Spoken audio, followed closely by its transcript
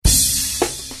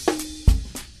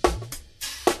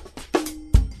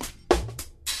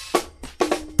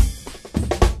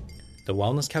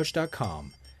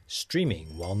thewellnesscouch.com, streaming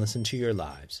wellness into your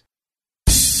lives.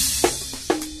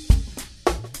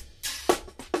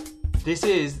 This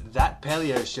is That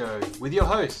Paleo Show with your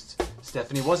hosts,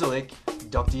 Stephanie Wozalik,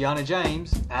 Dr. Yana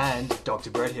James, and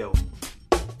Dr. Brett Hill.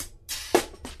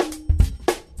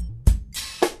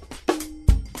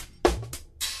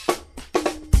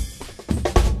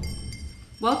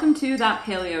 Welcome to That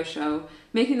Paleo Show,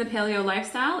 making the paleo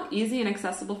lifestyle easy and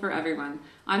accessible for everyone.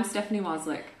 I'm Stephanie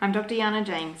Wozlik. I'm Dr. Yana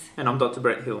James. And I'm Dr.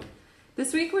 Brett Hill.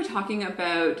 This week we're talking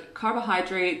about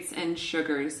carbohydrates and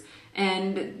sugars.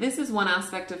 And this is one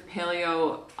aspect of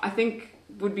paleo I think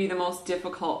would be the most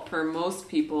difficult for most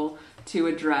people to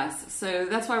address. So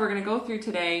that's why we're going to go through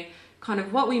today kind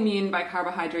of what we mean by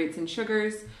carbohydrates and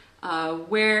sugars,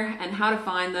 where and how to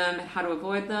find them and how to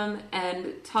avoid them,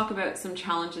 and talk about some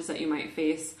challenges that you might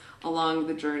face along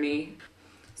the journey.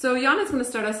 So Yana's going to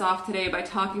start us off today by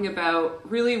talking about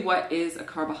really what is a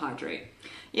carbohydrate.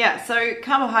 Yeah, so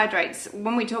carbohydrates,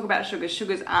 when we talk about sugars,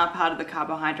 sugars are part of the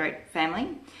carbohydrate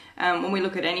family. When we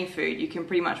look at any food, you can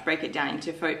pretty much break it down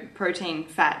into protein,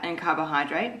 fat, and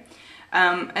carbohydrate.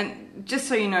 And just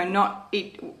so you know,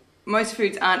 most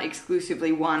foods aren't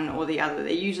exclusively one or the other.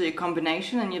 They're usually a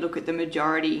combination, and you look at the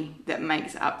majority that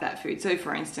makes up that food. So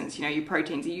for instance, your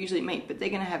proteins are usually meat, but they're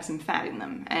going to have some fat in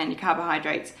them. And your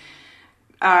carbohydrates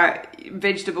are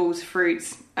vegetables,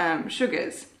 fruits,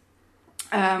 sugars.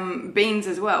 Beans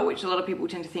as well, which a lot of people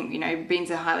tend to think, beans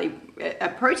are highly a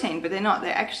protein, but they're not.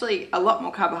 They're actually a lot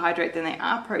more carbohydrate than they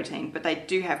are protein, but they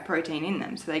do have protein in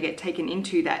them, so they get taken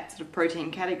into that sort of protein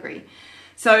category.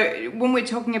 So when we're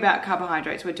talking about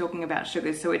carbohydrates, we're talking about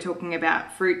sugars. So we're talking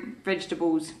about fruit,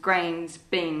 vegetables, grains,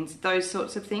 beans, those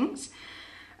sorts of things.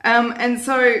 And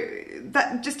so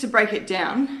that, just to break it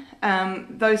down,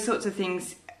 those sorts of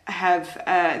things have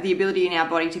the ability in our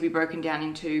body to be broken down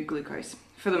into glucose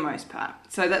for the most part.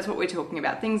 So that's what we're talking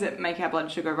about, things that make our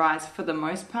blood sugar rise for the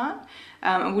most part.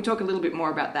 And we'll talk a little bit more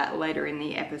about that later in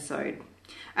the episode.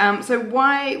 So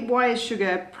why is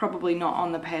sugar probably not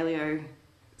on the paleo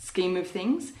scheme of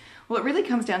things? Well, it really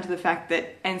comes down to the fact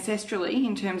that ancestrally,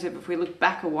 in terms of if we look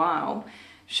back a while,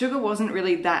 sugar wasn't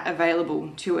really that available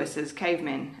to us as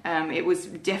cavemen. It was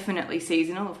definitely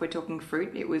seasonal. If we're talking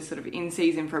fruit, it was sort of in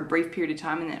season for a brief period of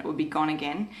time and then it would be gone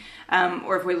again.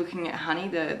 Or if we're looking at honey,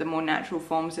 the more natural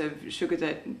forms of sugar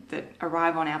that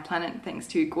arrive on our planet thanks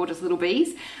to gorgeous little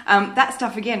bees, that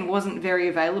stuff again wasn't very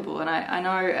available. And I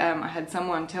know I had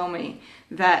someone tell me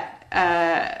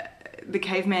that the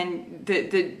cavemen,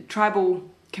 the tribal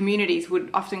communities would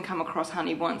often come across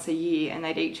honey once a year, and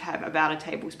they'd each have about a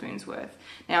tablespoon's worth.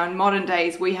 Now in modern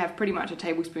days, we have pretty much a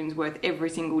tablespoon's worth every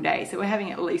single day, so we're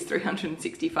having at least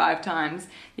 365 times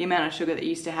the amount of sugar that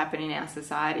used to happen in our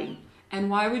society. And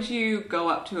why would you go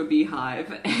up to a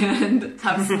beehive and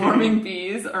have swarming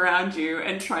bees around you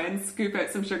and try and scoop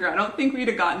out some sugar? I don't think we'd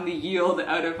have gotten the yield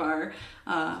out of our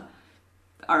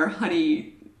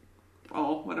honey.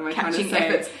 Oh, what am I trying to say?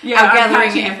 Efforts. Yeah, our gathering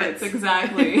catching efforts.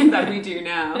 Exactly, that we do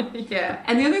now. Yeah.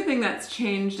 And the other thing that's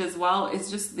changed as well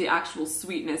is just the actual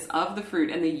sweetness of the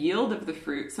fruit and the yield of the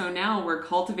fruit. So now we're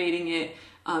cultivating it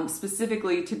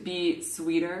specifically to be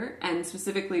sweeter and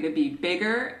specifically to be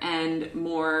bigger and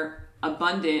more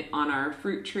abundant on our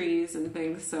fruit trees and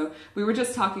things. So we were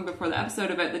just talking before the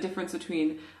episode about the difference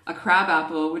between a crab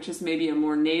apple, which is maybe a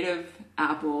more native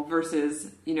apple, versus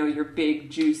your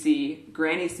big juicy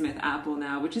Granny Smith apple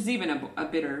now, which is even a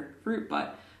bitter fruit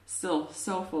but still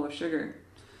so full of sugar.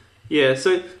 Yeah,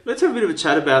 so let's have a bit of a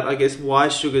chat about, I guess, why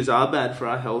sugars are bad for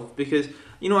our health, because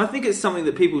I think it's something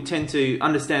that people tend to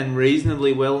understand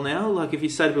reasonably well now. Like if you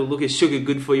say to people, look, is sugar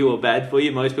good for you or bad for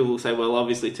you? Most people will say, well,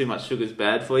 obviously too much sugar is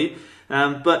bad for you.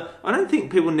 But I don't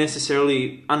think people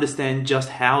necessarily understand just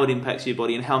how it impacts your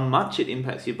body and how much it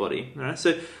impacts your body. Right?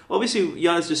 So obviously,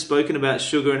 Yana's just spoken about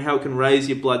sugar and how it can raise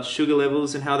your blood sugar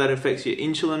levels and how that affects your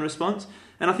insulin response.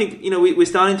 And I think, we're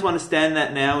starting to understand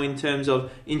that now in terms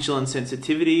of insulin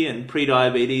sensitivity and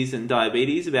pre-diabetes and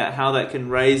diabetes, about how that can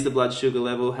raise the blood sugar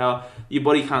level, how your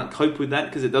body can't cope with that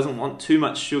because it doesn't want too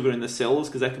much sugar in the cells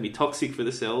because that can be toxic for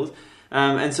the cells.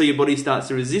 And so your body starts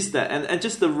to resist that. And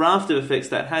just the raft of effects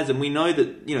that has. And we know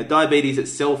that, diabetes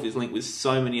itself is linked with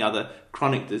so many other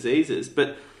chronic diseases.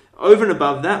 But over and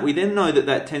above that, we then know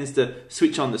that tends to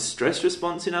switch on the stress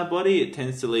response in our body. It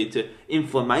tends to lead to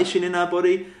inflammation in our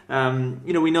body.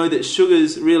 We know that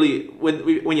sugars really,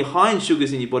 when you're high in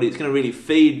sugars in your body, it's going to really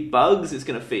feed bugs. It's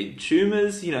going to feed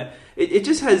tumours. It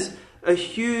just has a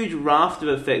huge raft of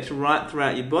effects right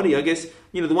throughout your body. I guess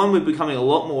the one we're becoming a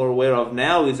lot more aware of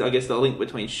now is, I guess, the link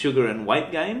between sugar and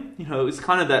weight gain. It was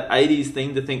kind of that 80s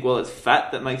thing to think, well, it's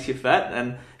fat that makes you fat.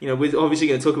 And, we're obviously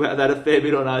going to talk about that a fair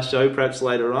bit on our show perhaps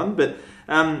later on. But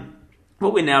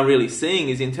what we're now really seeing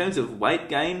is in terms of weight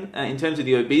gain, in terms of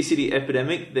the obesity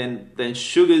epidemic, then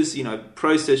sugars,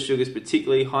 processed sugars,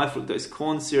 particularly high fructose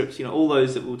corn syrups, all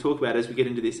those that we'll talk about as we get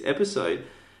into this episode,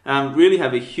 really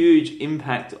have a huge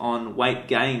impact on weight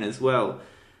gain as well.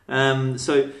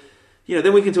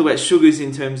 Then we can talk about sugars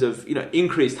in terms of,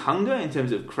 increased hunger, in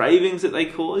terms of cravings that they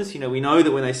cause. We know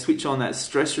that when they switch on that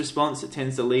stress response, it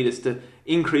tends to lead us to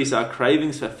increase our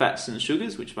cravings for fats and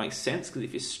sugars, which makes sense because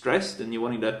if you're stressed and you're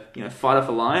wanting to, fight off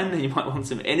a lion, then you might want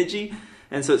some energy.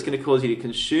 And so it's going to cause you to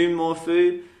consume more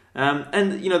food.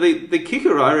 The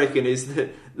kicker, I reckon, is that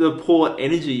the poor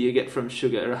energy you get from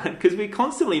sugar, right? Because we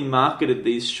constantly marketed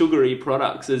these sugary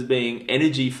products as being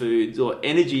energy foods or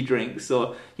energy drinks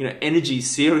or, energy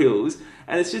cereals.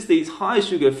 And it's just these high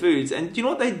sugar foods. And do you know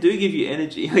what? They do give you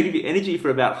energy. They give you energy for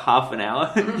about half an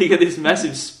hour. You get this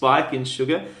massive spike in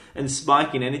sugar and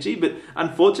spike in energy. But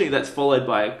unfortunately, that's followed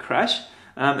by a crash.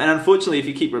 And unfortunately, if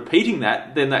you keep repeating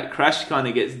that, then that crash kind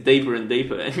of gets deeper and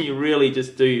deeper. And you really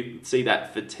just do see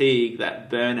that fatigue, that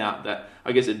burnout, that,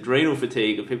 I guess, adrenal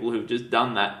fatigue of people who've just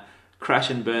done that crash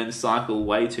and burn cycle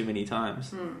way too many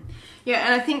times. Yeah,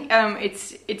 and I think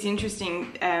it's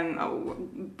interesting.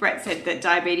 Brett said that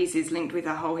diabetes is linked with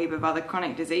a whole heap of other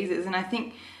chronic diseases. And I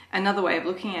think another way of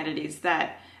looking at it is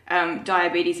that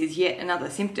diabetes is yet another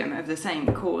symptom of the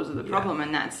same cause of the problem,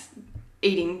 and that's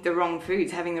eating the wrong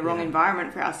foods, having the wrong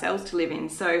environment for our cells to live in.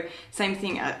 So same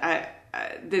thing,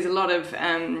 there's a lot of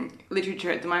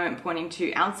literature at the moment pointing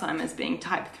to Alzheimer's being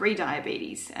type 3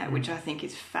 diabetes, which I think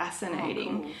is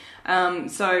fascinating. Oh, cool.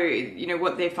 So,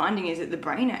 what they're finding is that the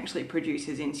brain actually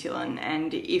produces insulin,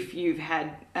 and if you've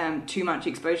had too much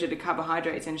exposure to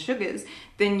carbohydrates and sugars,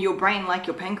 then your brain, like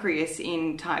your pancreas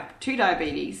in type 2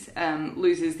 diabetes,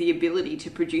 loses the ability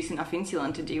to produce enough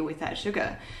insulin to deal with that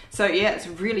sugar. So, yeah, it's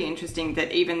really interesting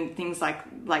that even things like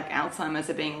Alzheimer's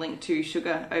are being linked to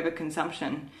sugar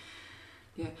overconsumption.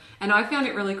 Yeah, and I found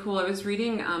it really cool. I was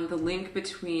reading the link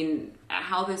between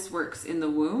how this works in the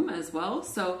womb as well.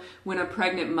 So when a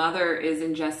pregnant mother is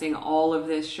ingesting all of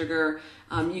this sugar,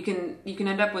 you can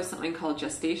end up with something called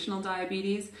gestational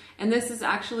diabetes, and this has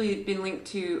actually been linked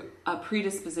to a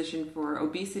predisposition for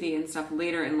obesity and stuff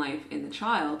later in life in the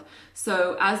child.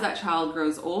 So as that child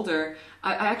grows older,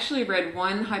 I actually read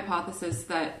one hypothesis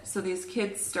that these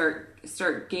kids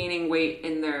start gaining weight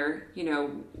in their,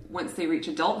 once they reach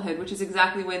adulthood, which is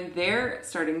exactly when they're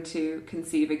starting to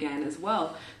conceive again as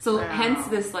well. So hence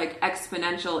this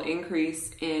exponential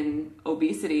increase in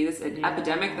obesity, this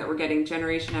epidemic that we're getting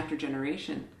generation after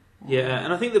generation. Yeah,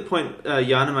 and I think the point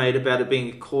Jana made about it being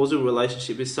a causal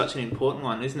relationship is such an important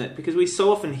one, isn't it? Because we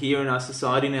so often hear in our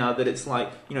society now that it's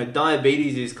like,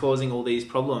 diabetes is causing all these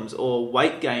problems or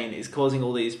weight gain is causing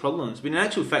all these problems. But in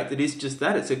actual fact, it is just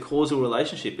that. It's a causal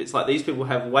relationship. It's like these people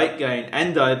have weight gain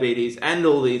and diabetes and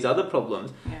all these other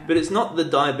problems. Yeah. But it's not the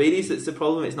diabetes that's the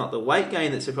problem. It's not the weight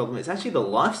gain that's the problem. It's actually the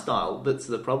lifestyle that's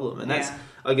the problem. And that's,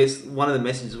 I guess, one of the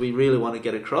messages we really want to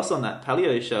get across on that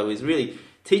paleo show is really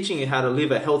teaching you how to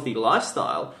live a healthy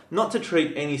lifestyle, not to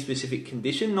treat any specific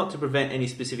condition, not to prevent any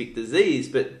specific disease,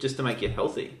 but just to make you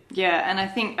healthy. Yeah, and I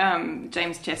think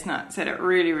James Chestnut said it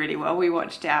really, really well. We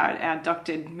watched our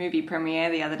doctored movie premiere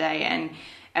the other day,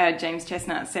 and James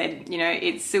Chestnut said,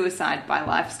 it's suicide by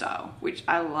lifestyle, which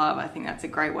I love. I think that's a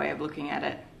great way of looking at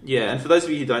it. Yeah, and for those of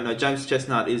you who don't know, James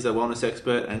Chestnut is a wellness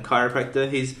expert and chiropractor.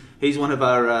 He's one of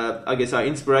our, our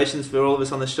inspirations for all of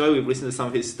us on the show. We've listened to some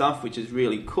of his stuff, which is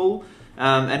really cool.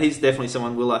 And he's definitely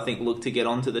someone we'll, I think, look to get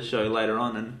onto the show later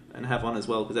on and have on as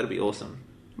well, because that'd be awesome.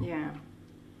 Yeah.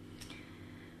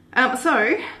 So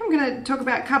I'm going to talk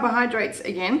about carbohydrates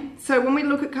again. So when we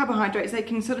look at carbohydrates, they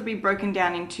can sort of be broken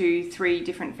down into 3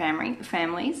 different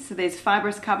families. So there's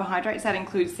fibrous carbohydrates. That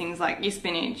includes things like your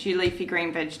spinach, your leafy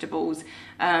green vegetables,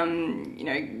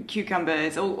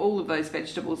 cucumbers. All of those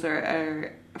vegetables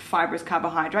are fibrous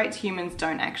carbohydrates. Humans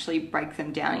don't actually break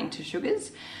them down into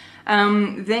sugars.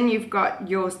 Then you've got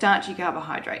your starchy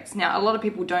carbohydrates. Now, a lot of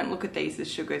people don't look at these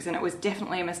as sugars, and it was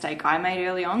definitely a mistake I made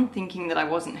early on, thinking that I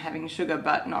wasn't having sugar,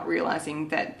 but not realizing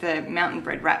that the mountain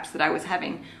bread wraps that I was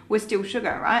having were still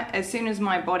sugar, right? As soon as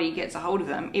my body gets a hold of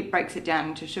them, it breaks it down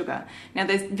into sugar. Now,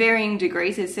 there's varying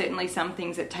degrees. There's certainly some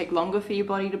things that take longer for your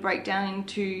body to break down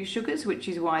into sugars, which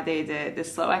is why they're the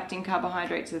slow-acting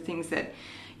carbohydrates, the things that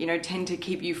tend to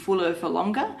keep you fuller for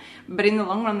longer. But in the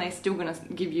long run, they're still going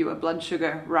to give you a blood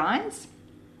sugar rise.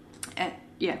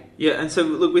 Yeah, and so,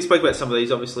 look, we spoke about some of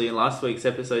these, obviously, in last week's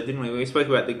episode, didn't we? We spoke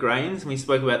about the grains, and we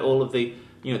spoke about all of the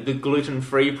the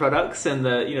gluten-free products and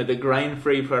the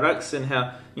grain-free products, and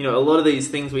how a lot of these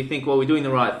things we think, well, we're doing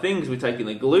the right things, we're taking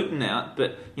the gluten out,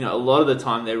 but a lot of the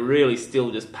time they're really still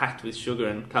just packed with sugar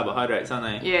and carbohydrates,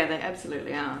 aren't they? Yeah, they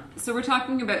absolutely are. So we're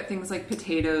talking about things like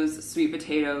potatoes, sweet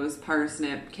potatoes,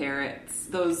 parsnip, carrots,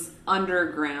 those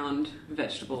underground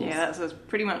vegetables. Yeah, that's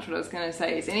pretty much what I was going to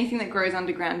say. Is anything that grows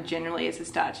underground generally is a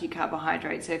starchy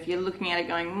carbohydrate. So if you're looking at it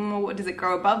going, what does it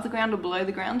grow above the ground or below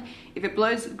the ground? If it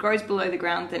grows below the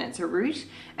ground, then it's a root,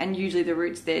 and usually the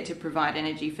root's there to provide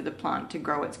energy for the plant to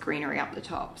grow its greenery up the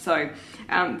top. So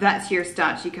that's your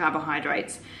starchy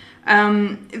carbohydrates.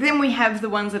 Then we have the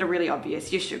ones that are really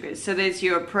obvious, your sugars. So there's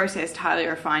your processed, highly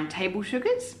refined table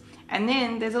sugars. And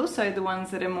then there's also the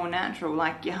ones that are more natural,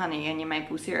 like your honey and your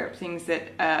maple syrup, things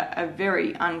that are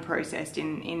very unprocessed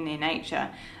in their nature.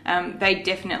 They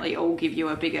definitely all give you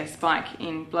a bigger spike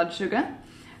in blood sugar.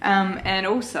 And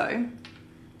also,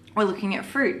 we're looking at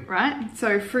fruit, right?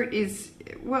 So fruit is,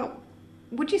 well,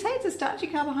 would you say it's a starchy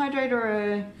carbohydrate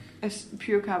or a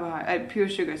pure carbohydrate, pure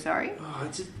sugar? Sorry. Oh, I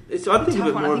think of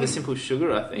it more of a simple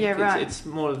sugar. I think. Yeah, right. It's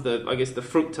more of the. I guess the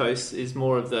fructose is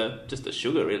more of just the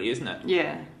sugar, really, isn't it?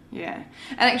 Yeah. Yeah,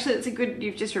 and actually it's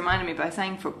you've just reminded me by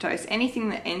saying fructose, anything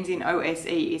that ends in OSE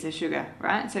is a sugar,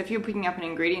 right? So if you're picking up an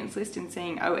ingredients list and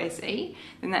seeing OSE,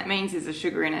 then that means there's a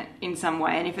sugar in it in some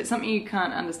way. And if it's something you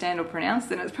can't understand or pronounce,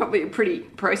 then it's probably a pretty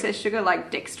processed sugar like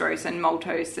dextrose and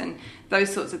maltose and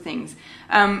those sorts of things.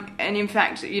 And in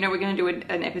fact, we're going to do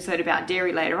an episode about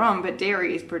dairy later on, but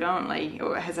dairy is predominantly,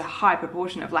 or has a high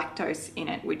proportion of lactose in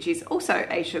it, which is also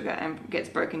a sugar and gets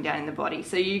broken down in the body.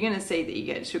 So you're going to see that you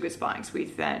get sugar spikes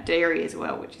with dairy as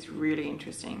well, which is really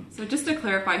interesting. So just to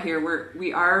clarify here,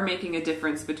 we are making a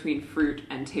difference between fruit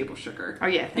and table sugar. Oh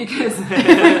yeah, because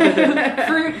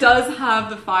fruit does have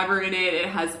the fiber in it. It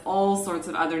has all sorts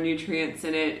of other nutrients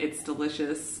in it. It's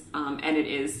delicious, and it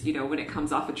is, when it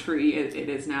comes off a tree, it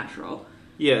is natural.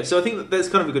 Yeah, so I think that's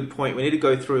kind of a good point. We need to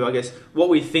go through, I guess, what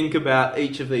we think about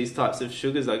each of these types of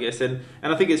sugars, I guess. And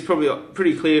I think it's probably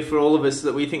pretty clear for all of us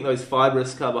that we think those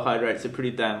fibrous carbohydrates are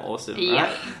pretty damn awesome,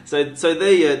 right? Yeah. So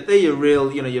they're your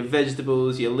real, your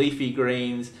vegetables, your leafy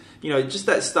greens, just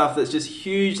that stuff that's just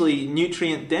hugely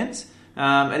nutrient dense.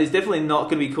 And it's definitely not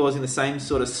going to be causing the same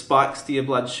sort of spikes to your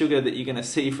blood sugar that you're going to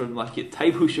see from like your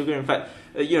table sugar. In fact,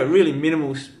 really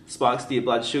minimal spikes to your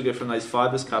blood sugar from those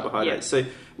fibrous carbohydrates. Yeah. So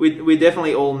we're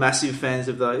definitely all massive fans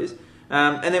of those.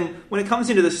 And then when it comes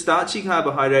into the starchy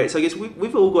carbohydrates, I guess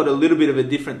we've all got a little bit of a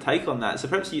different take on that. So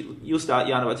perhaps you'll start,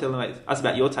 Jana, by telling us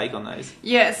about your take on those.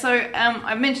 Yeah, so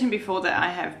I mentioned before that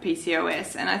I have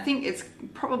PCOS, and I think it's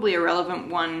probably a relevant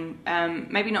one,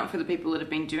 maybe not for the people that have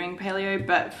been doing paleo,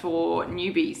 but for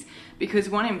newbies, because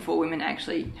 1 in 4 women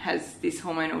actually has this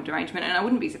hormonal derangement, and I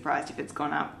wouldn't be surprised if it's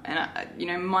gone up.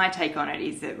 And my take on it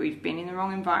is that we've been in the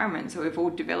wrong environment, so we've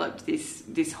all developed this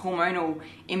hormonal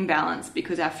imbalance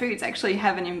because our foods actually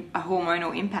have a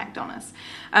hormonal impact on us.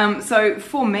 So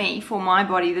for my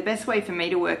body, the best way for me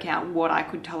to work out what I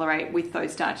could tolerate with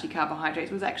those starchy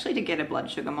carbohydrates was actually to get a blood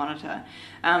sugar monitor.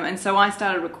 And so I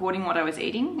started recording what I was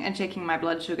eating and checking my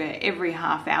blood sugar every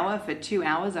half hour for 2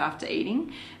 hours after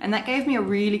eating, and that gave me a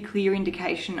really clear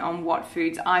indication on what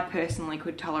foods I personally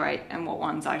could tolerate and what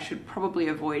ones I should probably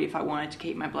avoid if I wanted to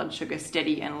keep my blood sugar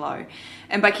steady and low.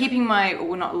 And by keeping in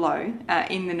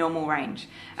the normal range.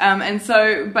 And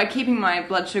so by keeping my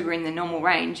blood sugar in the normal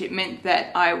range, it meant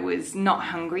that I was not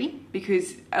hungry,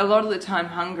 because a lot of the time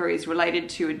hunger is related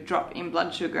to a drop in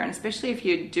blood sugar, and especially if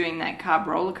you're doing that carb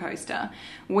roller coaster,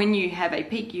 when you have a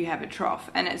peak, you have a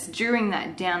trough. And it's during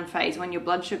that down phase when your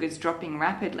blood sugar is dropping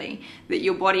rapidly that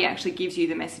your body actually gives you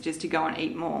the messages to go and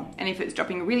eat more. And if it's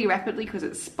dropping really rapidly because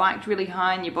it's spiked really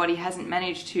high and your body hasn't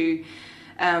managed to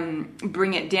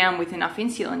bring it down with enough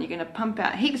insulin, you're going to pump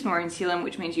out heaps more insulin,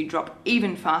 which means you drop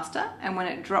even faster. And when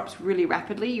it drops really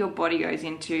rapidly, your body goes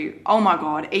into, oh my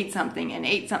God, eat something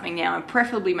now, and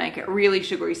preferably make it really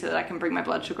sugary so that I can bring my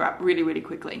blood sugar up really, really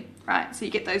quickly, right? So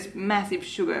you get those massive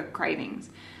sugar cravings.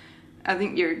 I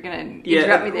think you're going to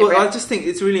interrupt me there, Brett. I just think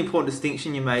it's a really important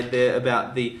distinction you made there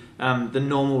about the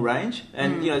normal range.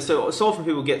 And, so often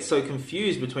people get so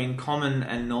confused between common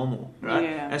and normal, right?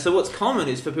 Yeah. And so what's common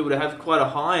is for people to have quite a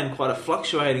high and quite a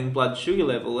fluctuating blood sugar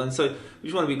level. And so we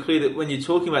just want to be clear that when you're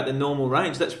talking about the normal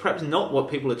range, that's perhaps not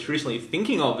what people are traditionally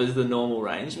thinking of as the normal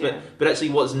range, but actually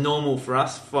what's normal for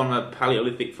us from a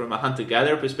Paleolithic, from a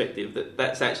hunter-gatherer perspective,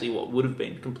 that's actually what would have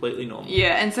been completely normal.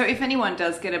 Yeah, and so if anyone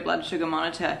does get a blood sugar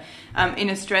monitor,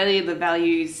 in Australia the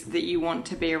values that you want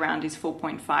to be around is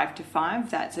 4.5 to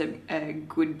 5. That's a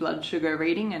good blood sugar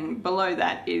reading, and below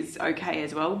that is okay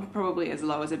as well, probably as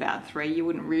low as about 3. You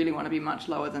wouldn't really want to be much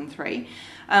lower than 3.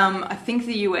 I think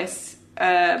the US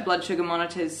blood sugar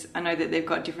monitors, I know that they've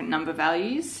got different number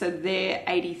values. So they're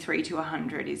 83 to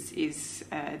 100 is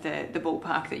the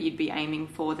ballpark that you'd be aiming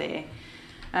for there.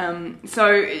 An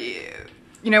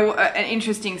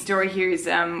interesting story here is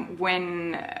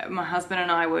when my husband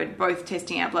and I were both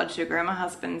testing our blood sugar, and my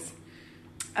husband's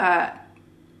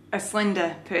a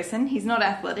slender person. He's not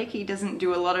athletic. He doesn't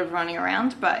do a lot of running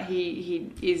around, but he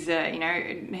is,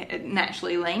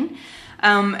 naturally lean.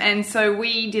 And so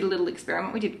we did a little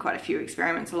experiment. We did quite a few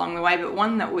experiments along the way, but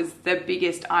one that was the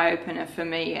biggest eye-opener for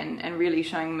me and really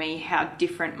showing me how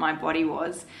different my body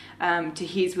was to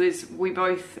his was we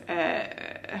both...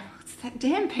 what's that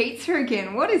damn pizza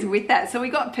again? What is with that? So we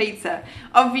got pizza.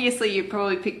 Obviously, you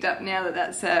probably picked up now that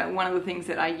that's one of the things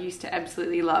that I used to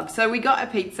absolutely love. So we got a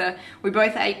pizza. We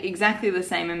both ate exactly the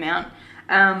same amount.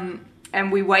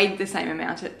 And we weighed the same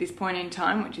amount at this point in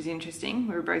time, which is interesting.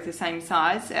 We were both the same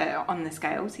size on the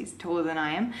scales. He's taller than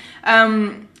I am.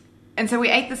 And so we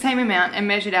ate the same amount and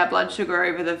measured our blood sugar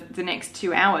over the next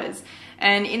 2 hours.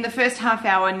 And in the first half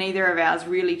hour, neither of ours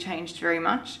really changed very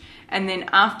much. And then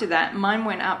after that, mine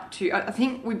went up to, I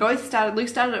think we both started, Luke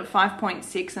started at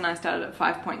 5.6 and I started at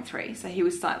 5.3. So he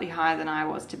was slightly higher than I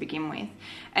was to begin with.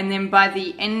 And then by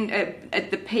the end,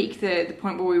 at the peak, the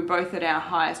point where we were both at our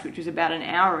highest, which was about an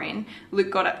hour in, Luke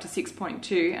got up to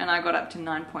 6.2 and I got up to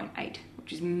 9.8.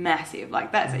 Which is massive.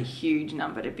 Like, that's a huge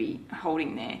number to be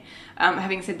holding there.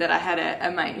 Having said that, I had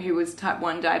a mate who was type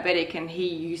 1 diabetic, and he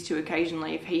used to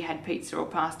occasionally, if he had pizza or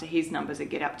pasta, his numbers would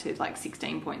get up to like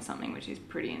 16 point something, which is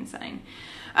pretty insane.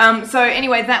 So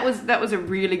anyway, that was a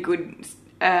really good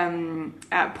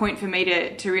point for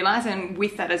me to realise, and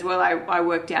with that as well, I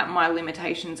worked out my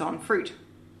limitations on fruit.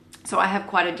 So I have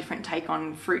quite a different take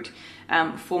on fruit.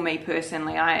 For me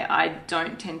personally, I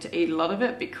don't tend to eat a lot of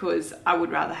it because I would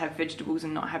rather have vegetables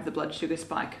and not have the blood sugar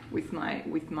spike with my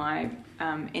my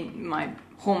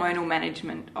hormonal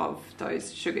management of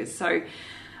those sugars. So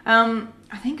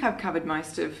I think I've covered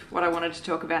most of what I wanted to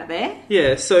talk about there.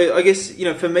 Yeah, so I guess,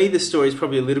 for me the story is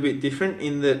probably a little bit different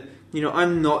in that,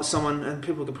 I'm not someone, and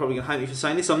people are probably going to hate me for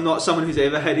saying this, I'm not someone who's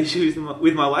ever had issues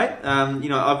with my weight.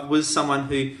 I was someone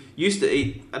who used to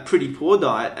eat a pretty poor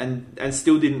diet and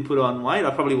still didn't put on weight.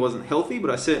 I probably wasn't healthy, but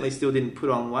I certainly still didn't put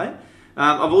on weight.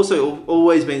 I've also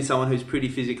always been someone who's pretty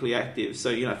physically active.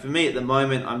 So, for me at the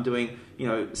moment, I'm doing,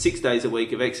 6 days a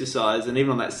week of exercise, and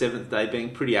even on that 7th day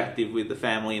being pretty active with the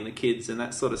family and the kids and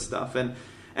that sort of stuff. And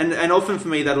often for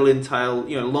me that'll entail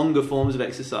longer forms of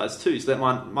exercise too. So that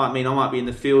might mean I might be in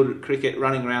the field at cricket,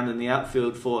 running around in the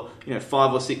outfield for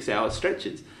 5 or 6 hour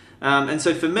stretches. And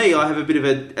so for me, I have a bit of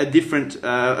a different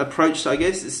approach. I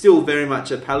guess it's still very much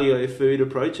a paleo food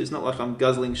approach. It's not like I'm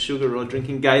guzzling sugar or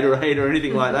drinking Gatorade or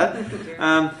anything like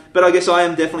that. But I guess I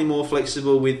am definitely more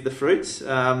flexible with the fruits.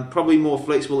 Probably more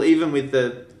flexible even with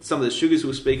some of the sugars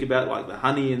we'll speak about, like the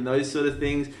honey and those sort of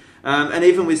things. And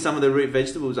even with some of the root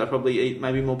vegetables, I probably eat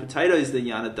maybe more potatoes than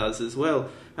Yana does as well.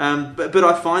 But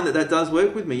I find that does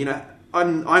work with me.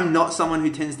 I'm not someone who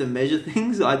tends to measure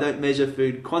things. I don't measure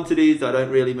food quantities. I don't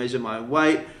really measure my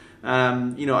weight.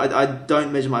 I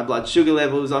don't measure my blood sugar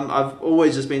levels. I've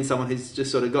always just been someone who's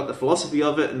just sort of got the philosophy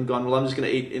of it and gone, well, I'm just going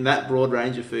to eat in that broad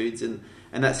range of foods, and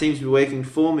that seems to be working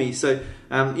for me. So,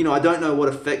 I don't know what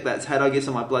effect that's had, I guess,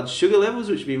 on my blood sugar levels,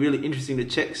 which would be really interesting to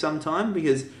check sometime,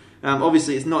 because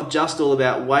obviously it's not just all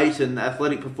about weight and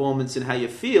athletic performance and how you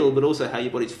feel, but also how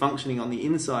your body's functioning on the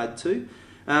inside too.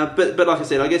 But like I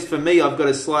said, I guess for me, I've got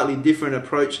a slightly different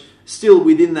approach still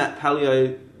within that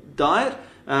paleo diet,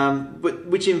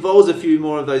 which involves a few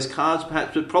more of those carbs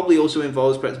perhaps, but probably also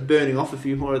involves perhaps burning off a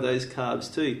few more of those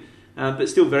carbs too, but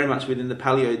still very much within the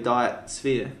paleo diet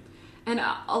sphere. And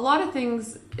a lot of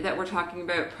things that we're talking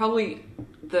about, probably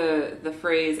the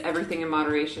phrase everything in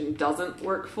moderation doesn't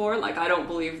work for. Like, I don't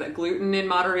believe that gluten in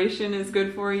moderation is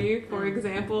good for you, for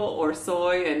example, or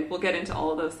soy, and we'll get into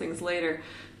all of those things later.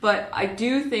 But I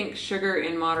do think sugar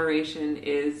in moderation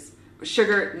is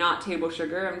sugar, not table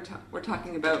sugar. We're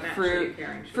talking about fruit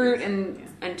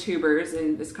and tubers,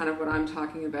 and this is kind of what I'm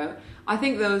talking about. I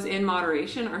think those in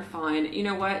moderation are fine. You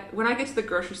know what? When I get to the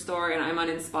grocery store and I'm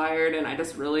uninspired and I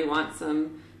just really want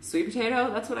some sweet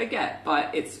potato, that's what I get.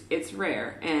 But it's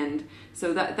rare, and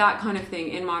so that kind of thing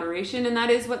in moderation, and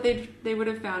that is what they would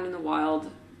have found in the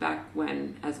wild back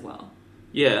when as well.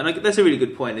 Yeah, and that's a really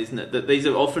good point, isn't it? That these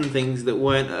are often things that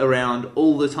weren't around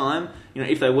all the time.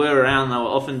 If they were around, they were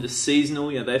often just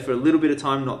seasonal. They're for a little bit of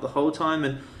time, not the whole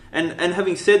time. And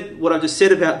having said what I've just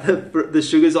said about the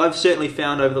sugars, I've certainly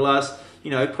found over the last,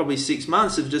 probably 6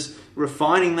 months of just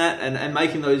refining that and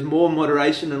making those more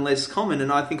moderation and less common.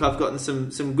 And I think I've gotten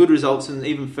some good results and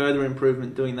even further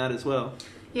improvement doing that as well.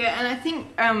 Yeah, and I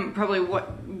think probably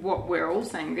what we're all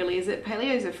saying really is that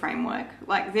paleo is a framework.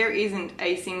 Like there isn't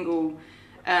a single,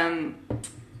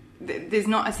 there's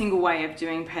not a single way of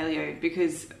doing paleo,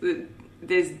 because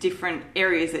there's different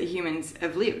areas that humans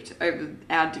have lived over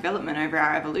our development, over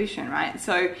our evolution, right?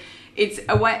 So it's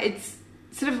a way, it's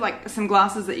sort of like some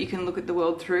glasses that you can look at the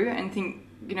world through and think,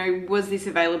 you know, was this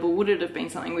available? Would it have been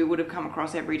something we would have come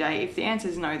across every day? If the answer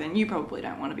is no, then you probably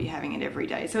don't want to be having it every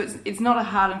day. So it's not a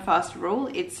hard and fast rule.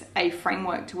 It's a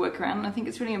framework to work around. And I think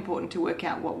it's really important to work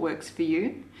out what works for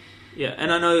you. Yeah,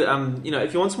 and I know, you know,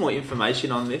 if you want some more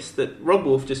information on this, that Rob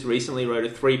Wolf just recently wrote a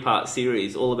 3-part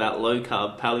series all about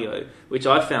low-carb paleo, which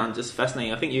I found just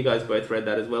fascinating. I think you guys both read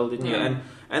that as well, didn't you?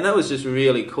 And that was just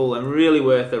really cool and really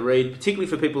worth a read, particularly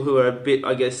for people who are a bit,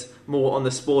 I guess, more on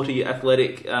the sporty,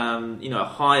 athletic, you know,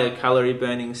 higher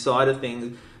calorie-burning side of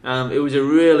things. It was a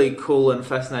really cool and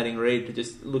fascinating read to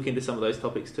just look into some of those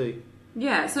topics too.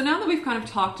 Yeah, so now that we've kind of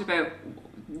talked about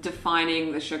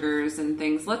defining the sugars and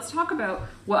things, let's talk about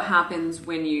what happens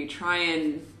when you try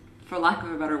and, for lack of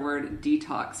a better word,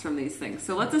 detox from these things.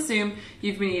 So let's assume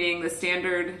you've been eating the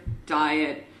standard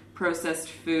diet, processed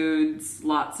foods,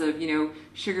 lots of, you know,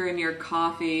 sugar in your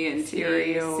coffee and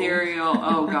cereal.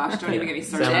 Oh gosh, don't even get me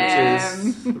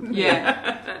started.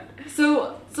 Yeah.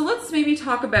 So let's maybe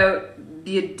talk about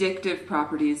the addictive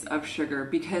properties of sugar,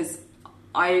 because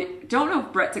I don't know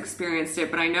if Brett's experienced it,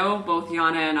 but I know both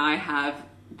Yana and I have.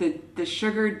 The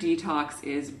sugar detox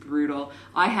is brutal.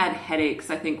 I had headaches,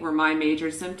 I think, were my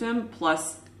major symptom,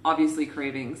 plus obviously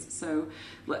cravings. So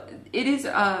it is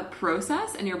a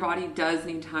process, and your body does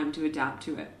need time to adapt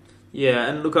to it. Yeah,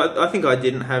 and look, I think I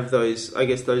didn't have those, I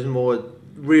guess, those more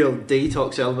real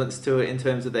detox elements to it in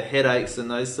terms of the headaches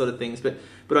and those sort of things. But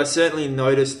I certainly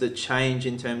noticed the change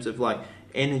in terms of like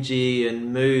energy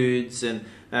and moods and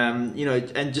you know,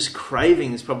 and just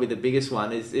cravings. Probably the biggest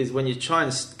one is when you try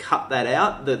and cut that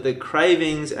out, the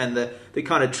cravings and the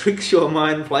kind of tricks your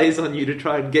mind plays on you to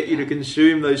try and get you to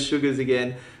consume those sugars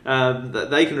again.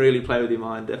 They can really play with your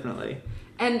mind, definitely.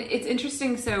 And it's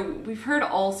interesting, so we've heard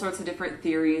all sorts of different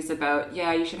theories about,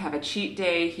 yeah, you should have a cheat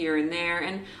day here and there,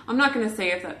 and I'm not going to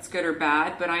say if that's good or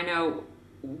bad, but I know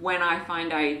when I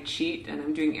find I cheat, and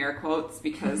I'm doing air quotes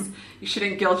because you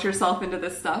shouldn't guilt yourself into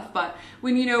this stuff, but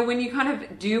when you kind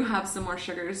of do have some more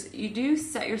sugars, you do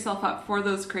set yourself up for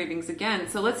those cravings again.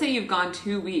 So let's say you've gone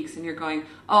 2 weeks and you're going,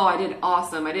 oh, I did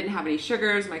awesome, I didn't have any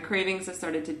sugars, my cravings have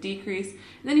started to decrease,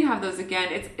 and then you have those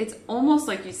again. It's almost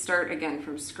like you start again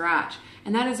from scratch,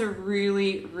 and that is a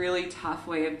really, really tough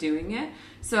way of doing it.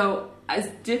 So as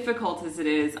difficult as it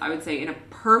is, I would say in a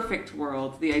perfect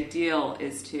world, the ideal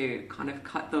is to kind of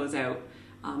cut those out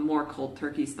more cold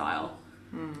turkey style.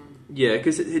 Yeah,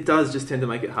 because it does just tend to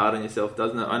make it hard on yourself,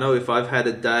 doesn't it? I know if I've had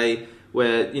a day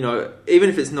where, you know, even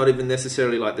if it's not even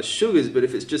necessarily like the sugars, but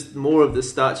if it's just more of the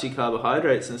starchy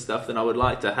carbohydrates and stuff than I would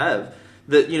like to have,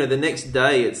 that, you know, the next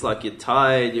day it's like you're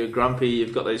tired, you're grumpy,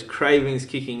 you've got those cravings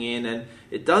kicking in, and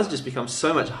it does just become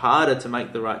so much harder to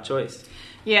make the right choice.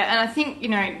 Yeah, and I think, you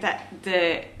know, that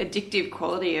the addictive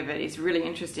quality of it is really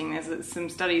interesting. There's some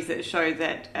studies that show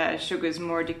that sugar is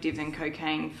more addictive than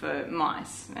cocaine for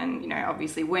mice. And, you know,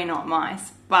 obviously we're not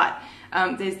mice, but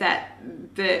there's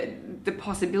the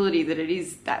possibility that it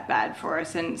is that bad for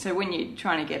us. And so when you're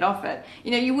trying to get off it,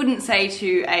 you know, you wouldn't say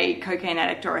to a cocaine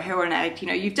addict or a heroin addict, you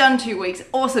know, you've done 2 weeks,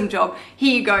 awesome job,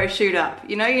 here you go, shoot up.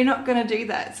 You know, you're not going to do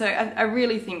that. So I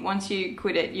really think once you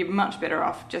quit it, you're much better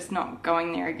off just not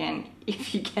going there again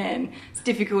if you can. It's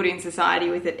difficult in society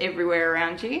with it everywhere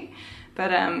around you,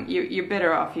 but you're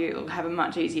better off. You'll have a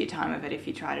much easier time of it if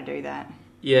you try to do that.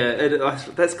 Yeah,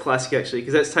 that's classic actually,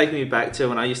 because that's taken me back to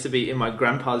when I used to be in my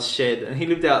grandpa's shed, and he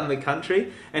lived out in the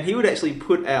country, and he would actually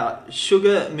put out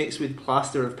sugar mixed with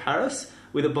plaster of Paris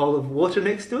with a bowl of water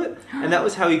next to it, and that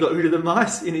was how he got rid of the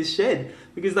mice in his shed,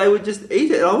 because they would just eat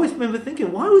it. And I always remember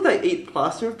thinking, why would they eat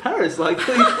plaster of Paris? Like,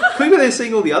 clearly they're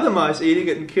seeing all the other mice eating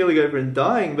it and keeling over and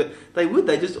dying, but they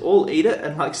just all eat it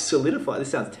and like solidify.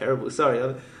 This sounds terrible,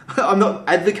 sorry. I'm not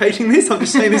advocating this, I'm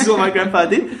just saying this is what my grandpa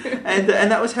did, and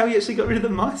that was how he actually got rid of the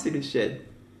mice in his shed.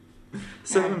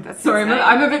 So, sorry,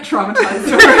 I'm a bit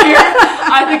traumatized over here.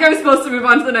 I think I was supposed to move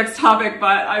on to the next topic,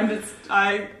 but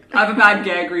I have a bad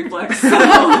gag reflex. So.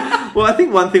 Well, I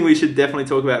think one thing we should definitely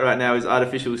talk about right now is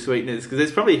artificial sweeteners, because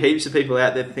there's probably heaps of people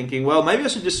out there thinking, well, maybe I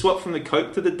should just swap from the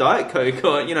Coke to the Diet Coke,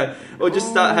 or just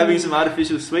start having some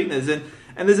artificial sweeteners. And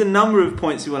there's a number of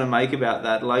points we want to make about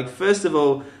that. Like, first of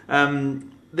all,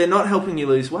 they're not helping you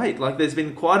lose weight. Like, there's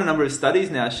been quite a number of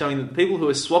studies now showing that the people who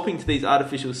are swapping to these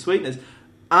artificial sweeteners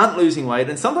aren't losing weight,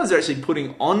 and sometimes they're actually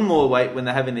putting on more weight when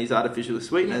they're having these artificial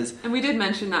sweeteners. And we did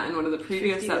mention that in one of the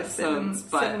previous 50 to episodes,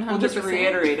 but we'll just 700%.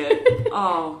 reiterate it.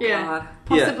 Oh, Yeah. God.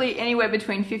 Possibly anywhere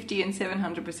between 50 and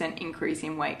 700% increase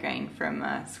in weight gain from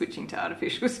switching to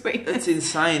artificial sweeteners. That's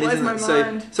insane, Blows isn't my it?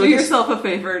 mind. So Do I guess, yourself a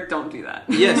favor, don't do that.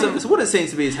 yeah, so what it seems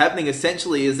to be is happening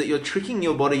essentially is that you're tricking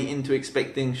your body into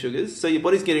expecting sugars. So your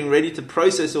body's getting ready to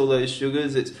process all those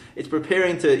sugars. It's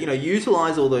preparing to,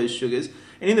 utilize all those sugars.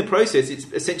 And in the process,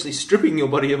 it's essentially stripping your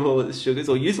body of all its sugars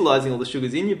or utilizing all the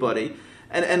sugars in your body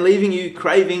and leaving you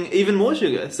craving even more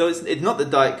sugar. So it's not the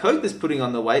Diet Coke that's putting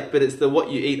on the weight, but it's the what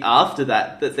you eat after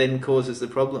that then causes the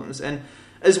problems. And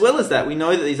as well as that, we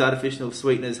know that these artificial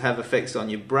sweeteners have effects on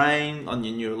your brain, on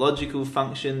your neurological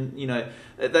function.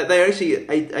 They're actually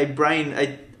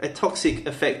a toxic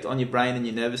effect on your brain and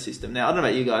your nervous system. Now, I don't know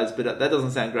about you guys, but that doesn't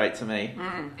sound great to me.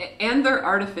 And they're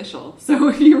artificial. So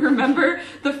if you remember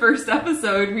the first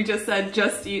episode, we just said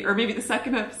just eat, or maybe the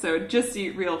second episode, just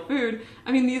eat real food.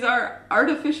 I mean, these are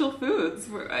artificial foods.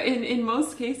 In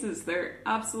most cases, they're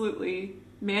absolutely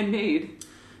man-made.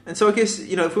 And so I guess, if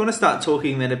we want to start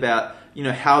talking then about,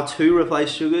 how to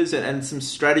replace sugars and some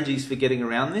strategies for getting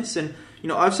around this. And,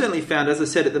 I've certainly found, as I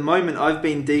said, at the moment, I've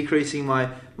been decreasing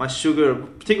my sugar,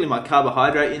 particularly my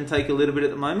carbohydrate intake a little bit at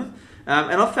the moment.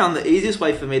 And I've found the easiest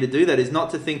way for me to do that is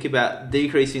not to think about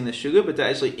decreasing the sugar, but to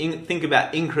actually think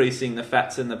about increasing the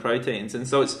fats and the proteins. And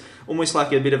so it's almost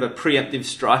like a bit of a preemptive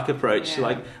strike approach. Yeah.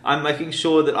 Like I'm making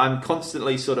sure that I'm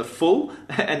constantly sort of full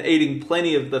and eating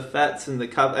plenty of the fats and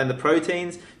the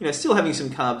proteins. Still having some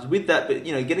carbs with that, but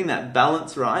getting that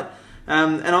balance right.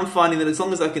 And I'm finding that as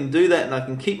long as I can do that and I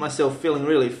can keep myself feeling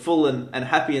really full and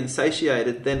happy and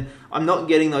satiated, then I'm not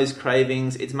getting those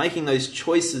cravings. It's making those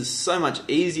choices so much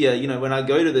easier. When I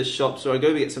go to the shops or I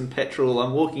go to get some petrol,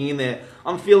 I'm walking in there,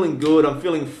 I'm feeling good, I'm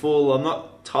feeling full, I'm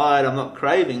not tired, I'm not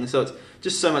craving. So it's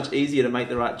just so much easier to make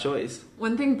the right choice.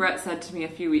 One thing Brett said to me a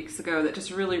few weeks ago that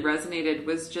just really resonated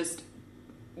was just,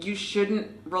 you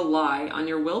shouldn't rely on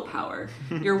your willpower.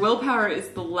 Your willpower is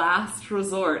the last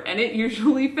resort, and it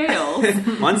usually fails.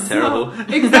 Mine's terrible.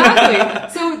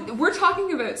 Exactly. So we're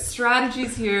talking about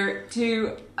strategies here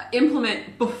to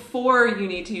implement before you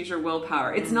need to use your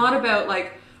willpower. It's not about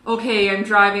like, okay, I'm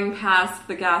driving past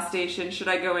the gas station. Should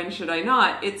I go in? Should I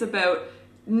not? It's about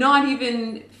not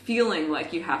even feeling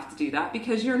like you have to do that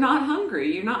because you're not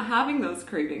hungry. You're not having those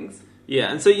cravings. Yeah,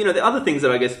 and so, the other things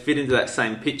that I guess fit into that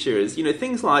same picture is,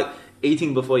 things like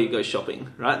eating before you go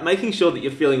shopping, right? Making sure that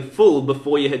you're feeling full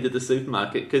before you head to the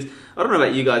supermarket. Because I don't know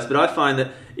about you guys, but I find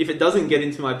that if it doesn't get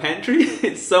into my pantry,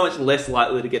 it's so much less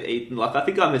likely to get eaten. Like, I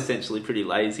think I'm essentially pretty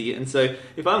lazy. And so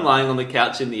if I'm lying on the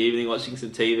couch in the evening watching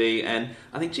some TV and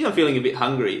I think, I'm feeling a bit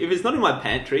hungry, if it's not in my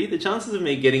pantry, the chances of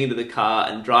me getting into the car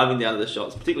and driving down to the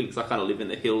shops, particularly because I kind of live in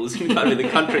the hills and kind of in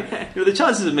the country, the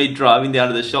chances of me driving down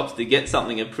to the shops to get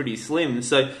something are pretty slim.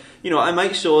 So, I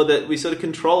make sure that we sort of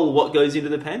control what goes into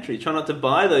the pantry. Try not to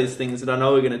buy those things that I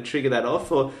know are going to trigger that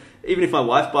off. Or even if my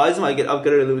wife buys them, I've got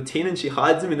her a little tin and she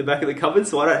hides them in the back of the cupboard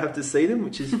so I don't have to see them,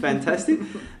 which is fantastic.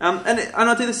 And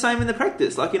I do the same in the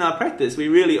practice. Like in our practice, we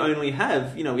really only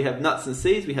have, we have nuts and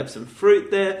seeds, we have some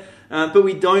fruit there, but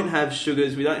we don't have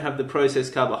sugars, we don't have the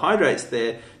processed carbohydrates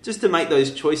there, just to make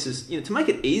those choices, to make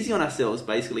it easy on ourselves,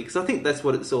 basically. Because I think that's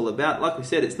what it's all about. Like we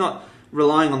said, it's not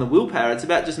relying on the willpower, it's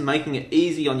about just making it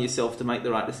easy on yourself to make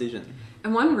the right decision.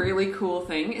 And one really cool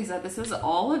thing is that this is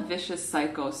all a vicious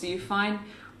cycle. So you find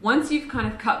once you've kind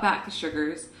of cut back the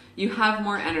sugars, you have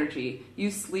more energy, you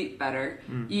sleep better,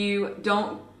 you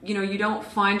don't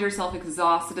find yourself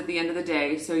exhausted at the end of the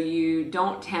day, so you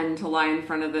don't tend to lie in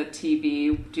front of the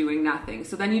TV doing nothing.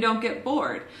 So then you don't get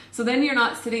bored. So then you're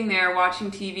not sitting there watching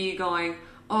TV going,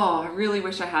 oh, I really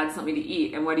wish I had something to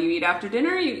eat. And what do you eat after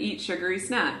dinner? You eat sugary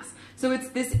snacks. So it's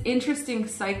this interesting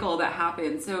cycle that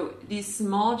happens. So these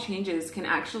small changes can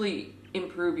actually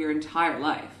improve your entire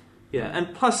life. Yeah,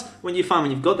 and plus, when you've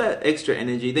got that extra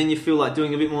energy, then you feel like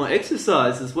doing a bit more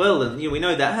exercise as well. And we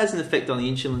know that has an effect on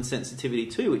the insulin sensitivity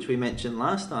too, which we mentioned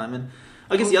last time. And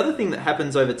I guess the other thing that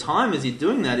happens over time as you're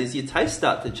doing that is your tastes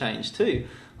start to change too.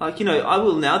 Like,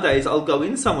 I'll go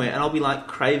in somewhere and I'll be like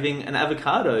craving an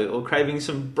avocado or craving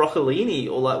some broccolini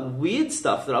or like weird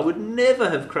stuff that I would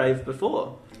never have craved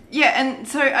before. Yeah, and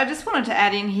so I just wanted to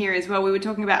add in here as well, we were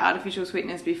talking about artificial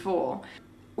sweeteners before.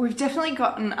 We've definitely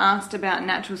gotten asked about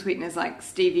natural sweeteners like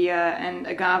stevia and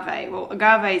agave. Well,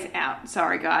 agave's out.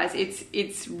 Sorry, guys.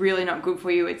 It's really not good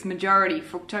for you. It's majority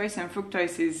fructose, and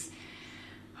fructose is...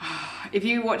 If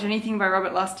you watch anything by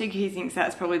Robert Lustig, he thinks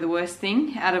that's probably the worst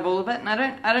thing out of all of it. And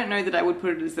I don't know that I would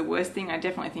put it as the worst thing. I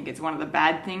definitely think it's one of the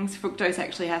bad things. Fructose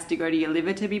actually has to go to your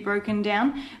liver to be broken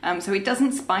down. So it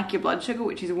doesn't spike your blood sugar,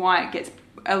 which is why it gets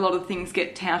a lot of things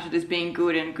get touted as being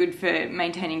good and good for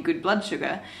maintaining good blood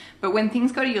sugar. But when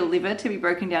things go to your liver to be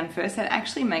broken down first, that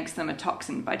actually makes them a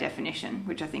toxin by definition,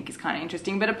 which I think is kind of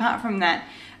interesting. But apart from that,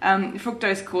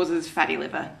 fructose causes fatty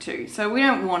liver too. So we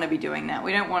don't want to be doing that.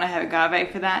 We don't want to have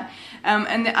agave for that.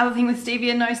 And the other thing with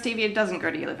stevia, no, stevia doesn't go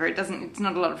to your liver. It's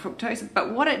not a lot of fructose.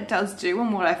 But what it does do,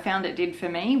 and what I found it did for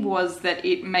me, was that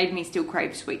it made me still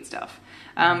crave sweet stuff.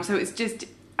 So it's just...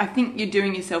 I think you're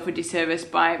doing yourself a disservice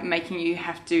by making you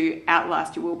have to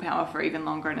outlast your willpower for even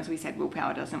longer. And as we said,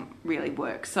 willpower doesn't really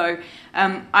work. So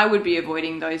I would be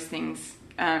avoiding those things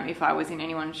if I was in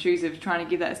anyone's shoes of trying to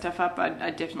give that stuff up.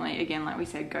 I'd definitely, again, like we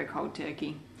said, go cold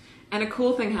turkey. And a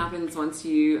cool thing happens once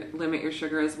you limit your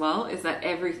sugar as well is that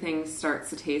everything starts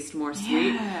to taste more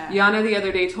sweet. Yeah. Yana the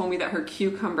other day told me that her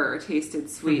cucumber tasted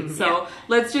sweet. So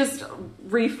let's just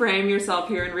reframe yourself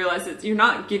here and realize that you're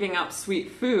not giving up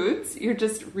sweet foods. You're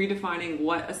just redefining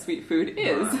what a sweet food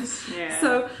is. Right. Yeah.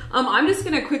 So I'm just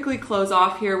going to quickly close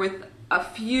off here with a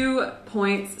few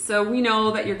points. So we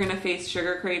know that you're going to face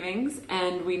sugar cravings,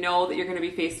 and we know that you're going to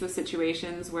be faced with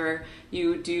situations where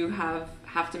you do have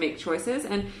to make choices,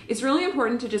 and it's really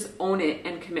important to just own it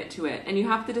and commit to it. And you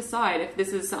have to decide if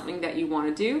this is something that you want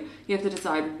to do. You have to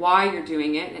decide why you're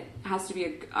doing it. It has to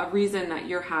be a reason that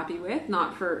you're happy with,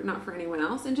 not for anyone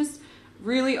else, and just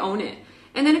really own it.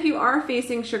 And then if you are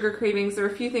facing sugar cravings, there are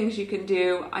a few things you can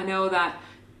do. I know that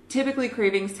typically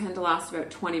cravings tend to last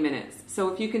about 20 minutes. So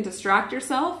if you can distract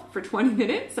yourself for 20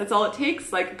 minutes, that's all it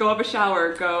takes. Like, go have a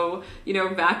shower, go,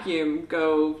 vacuum,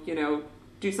 go,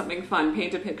 do something fun,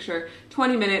 paint a picture.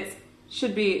 20 minutes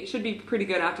should be pretty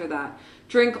good after that.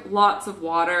 Drink lots of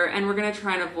water, and we're going to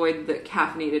try and avoid the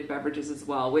caffeinated beverages as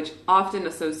well, which often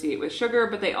associate with sugar,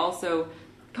 but they also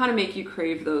kind of make you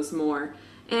crave those more.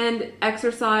 And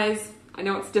exercise. I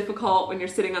know it's difficult when you're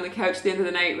sitting on the couch at the end of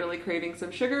the night really craving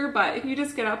some sugar, but if you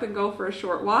just get up and go for a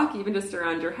short walk, even just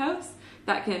around your house,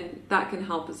 that can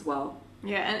help as well.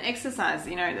 Yeah, and exercise,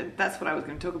 that's what I was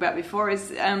going to talk about before, is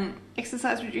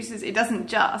exercise reduces, it doesn't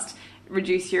just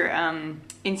reduce your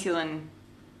insulin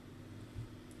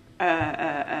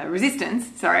resistance.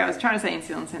 Sorry, I was trying to say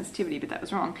insulin sensitivity, but that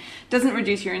was wrong. Doesn't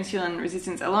reduce your insulin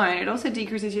resistance alone, it also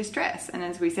decreases your stress. And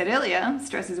as we said earlier,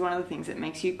 stress is one of the things that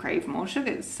makes you crave more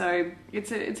sugars. So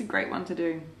it's a great one to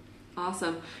do.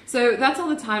 Awesome. So that's all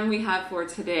the time we have for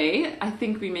today. I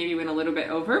think we maybe went a little bit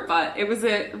over, but it was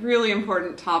a really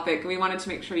important topic. We wanted to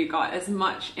make sure you got as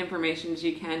much information as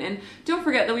you can. And don't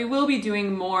forget that we will be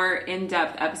doing more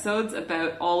in-depth episodes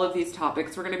about all of these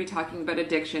topics. We're going to be talking about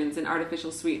addictions and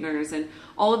artificial sweeteners and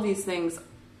all of these things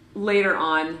later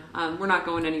on. We're not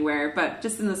going anywhere, but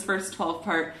just in this first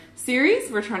 12-part series,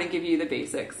 we're trying to give you the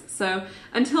basics. So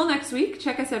until next week,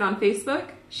 check us out on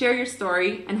Facebook, share your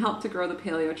story, and help to grow the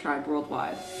Paleo Tribe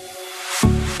worldwide.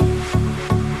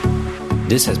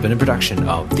 This has been a production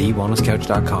of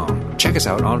TheWellnessCouch.com. Check us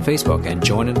out on Facebook and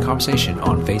join in the conversation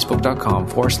on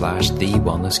Facebook.com/The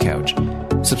Wellness Couch.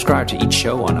 Subscribe to each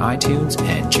show on iTunes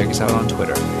and check us out on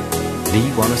Twitter. The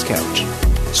Wellness Couch,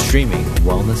 streaming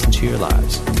wellness into your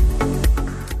lives.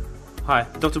 Hi,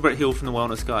 Dr. Brett Hill from the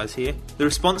Wellness Guys here. The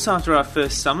response after our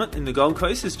first summit in the Gold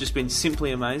Coast has just been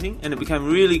simply amazing, and it became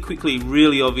really quickly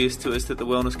really obvious to us that the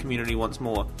wellness community wants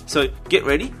more. So get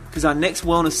ready, because our next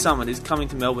Wellness Summit is coming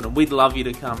to Melbourne, and we'd love you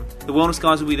to come. The Wellness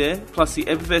Guys will be there, plus the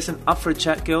effervescent Up for a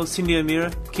Chat girls, Cindy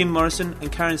O'Meara, Kim Morrison and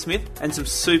Karen Smith, and some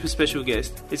super special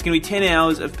guests. It's going to be 10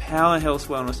 hours of powerhouse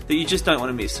wellness that you just don't want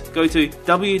to miss. Go to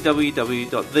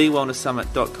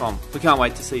www.thewellnesssummit.com. We can't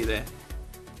wait to see you there.